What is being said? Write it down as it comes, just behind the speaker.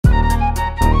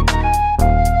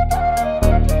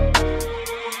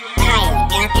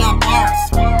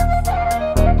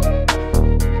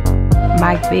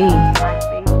Mike B.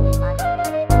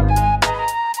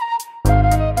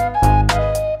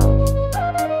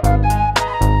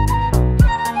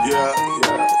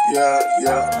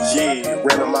 Yeah,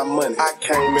 ran on my money. I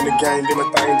came in the game, then my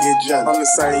thing get jumped. I'm the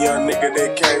same young nigga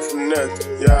that came from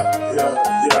nothing. Yeah.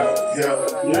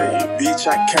 Bitch,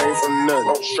 I came from nothing.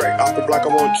 I'm straight off the block, I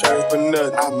won't change for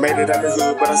nothing. I made it out the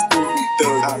hood, but I still be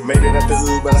thug. I made it out the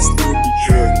hood, but I still be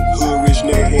drug. Hood rich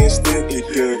nigga, hands still get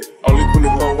good. Only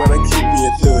 24 when I keep me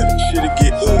a thud. Shit'll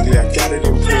get ugly, I got it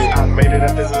in plug. I made it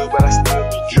out the hood, but I still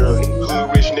be drug.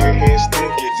 Hood rich nigga, hands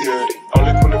still get good.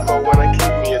 Only 24 when I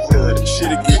keep me a thud.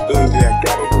 Shit'll get ugly, I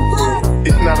got it in plug.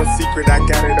 It's not a secret, I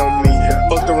got it on me.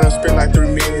 Fucked around, spent like 3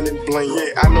 million in bling.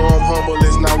 Yeah, I know I'm humble,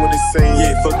 it's not what it seems.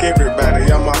 Yeah, fuck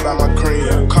everybody, I'm all about my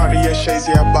cream. Cartier shades,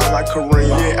 yeah, I buy like Kareem.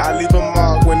 Yeah, I leave a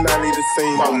mark when I leave the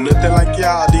scene. I'm nothing like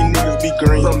y'all, these niggas be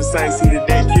green. From the same city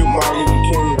that killed Martin Luther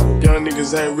King. Young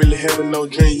niggas ain't really having no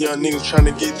dream. Young niggas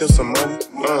tryna get them some money.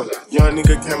 Young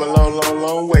nigga came a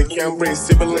long way. Can't bring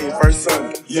sibling first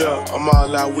son. Yeah, I'm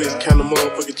all out with kind of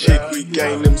motherfucking chick. We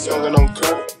gang them swinging on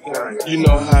cut. You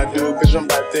know how I do it, bitch, I'm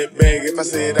about that bag. If I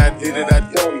said I did it, I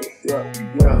done it. Yeah,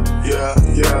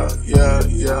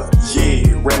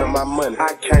 ran on my money.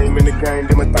 I came in the game,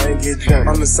 then my thing get jumped.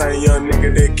 I'm the same young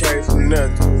nigga that came from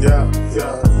nothing. Yeah,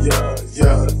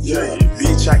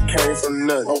 bitch, I came from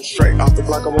nothing. I'm straight off the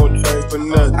block, I won't change for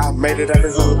nothing. I made it out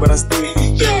the hood, but I still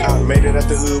be thug. I made it out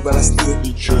the hood, but I still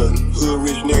be drug. Hood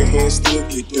rich nigga, hands still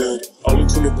get dirty. Only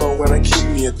 24 when I keep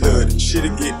me a thud.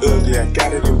 Shit'll get ugly, I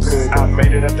got it in plug. I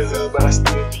made it out the hood, but I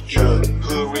still be drug.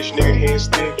 Hood rich nigga, hands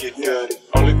still get dirty.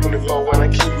 Only 24 when I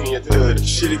keep me a thud.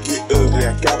 Shit'll get ugly,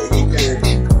 I got it in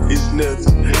plug. It's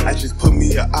nothing, I just put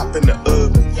me a op in the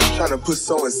oven. Tryna put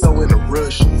so-and-so in a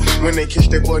rush. When they catch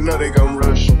that boy, know they gon'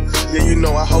 rush him. Yeah, you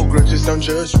know I hold grudges, don't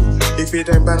judge me. If it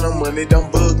ain't about no money,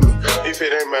 don't bug me. If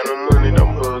it ain't about no money,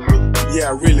 don't bug me. Yeah,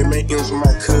 I really make ends with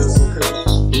my cousin.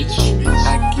 Bitch,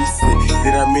 I guess it.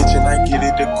 Did I mention I get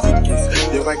it the quickest?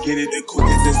 If I get it the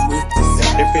quickest, it's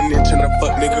swiftest. If an inch and a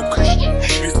fuck nigga Christian.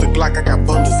 Used to Glock, I got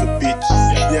bundles of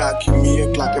bitches. Yeah, I keep me a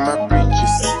Glock in my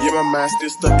breeches. Yeah, my mind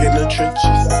still stuck in the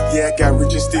trenches. Yeah, I got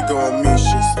rich and still go on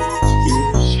missions.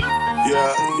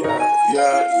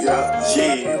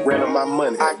 Yeah, ran on my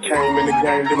money. I came in the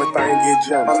game, then my thing get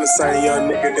jumped. I'm the same young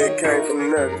nigga that came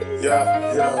from nothing.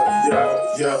 Yeah,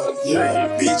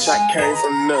 bitch, I came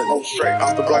from nothing. I'm straight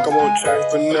off the block, I won't change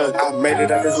for nothing. I made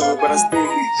it out the hood, but I still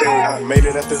be thug. I made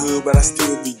it out the hood, but I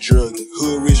still be drugging.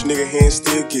 Hood rich nigga, hands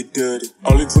still get dirty.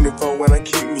 Only 24 when I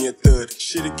keep me a thud.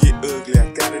 Shit'll get ugly,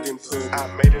 I got it in plug. I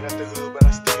made it out the hood, but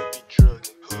I still